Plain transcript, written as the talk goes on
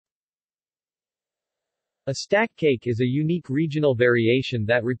A stack cake is a unique regional variation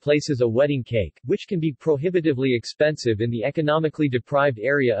that replaces a wedding cake, which can be prohibitively expensive in the economically deprived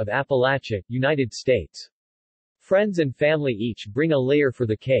area of Appalachia, United States. Friends and family each bring a layer for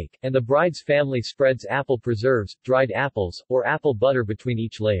the cake, and the bride's family spreads apple preserves, dried apples, or apple butter between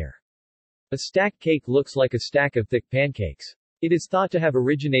each layer. A stack cake looks like a stack of thick pancakes. It is thought to have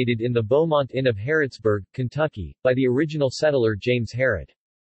originated in the Beaumont Inn of Harrodsburg, Kentucky, by the original settler James Harrod.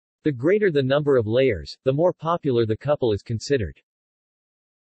 The greater the number of layers, the more popular the couple is considered.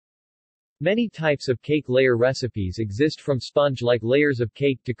 Many types of cake layer recipes exist, from sponge-like layers of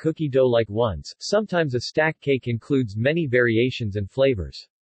cake to cookie dough-like ones. Sometimes a stack cake includes many variations and flavors.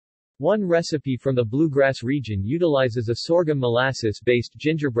 One recipe from the Bluegrass region utilizes a sorghum molasses-based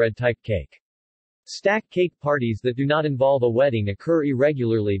gingerbread-type cake. Stack cake parties that do not involve a wedding occur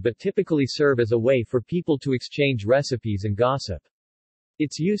irregularly but typically serve as a way for people to exchange recipes and gossip.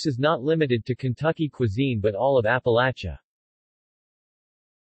 Its use is not limited to Kentucky cuisine but all of Appalachia.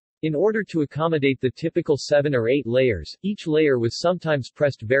 In order to accommodate the typical 7 or 8 layers, each layer was sometimes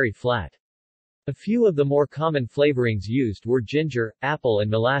pressed very flat. A few of the more common flavorings used were ginger, apple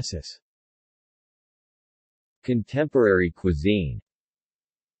and molasses. Contemporary cuisine.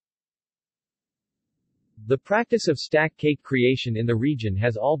 The practice of stack cake creation in the region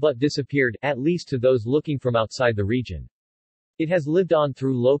has all but disappeared, at least to those looking from outside the region. It has lived on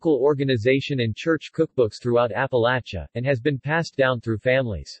through local organization and church cookbooks throughout Appalachia, and has been passed down through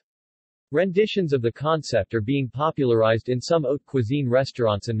families. Renditions of the concept are being popularized in some haute cuisine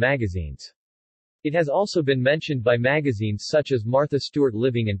restaurants and magazines. It has also been mentioned by magazines such as Martha Stewart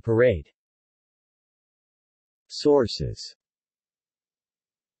Living and Parade. Sources: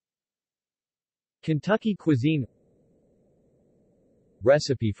 Kentucky cuisine.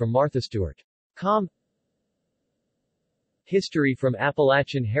 Recipe from MarthaStewart.com. History from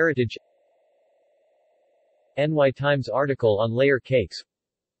Appalachian Heritage. NY Times article on layer cakes.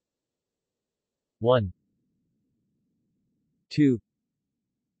 1, 2,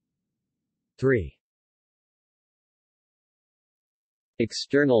 3.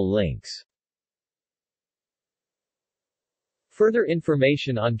 External links. Further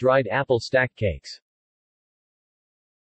information on dried apple stack cakes.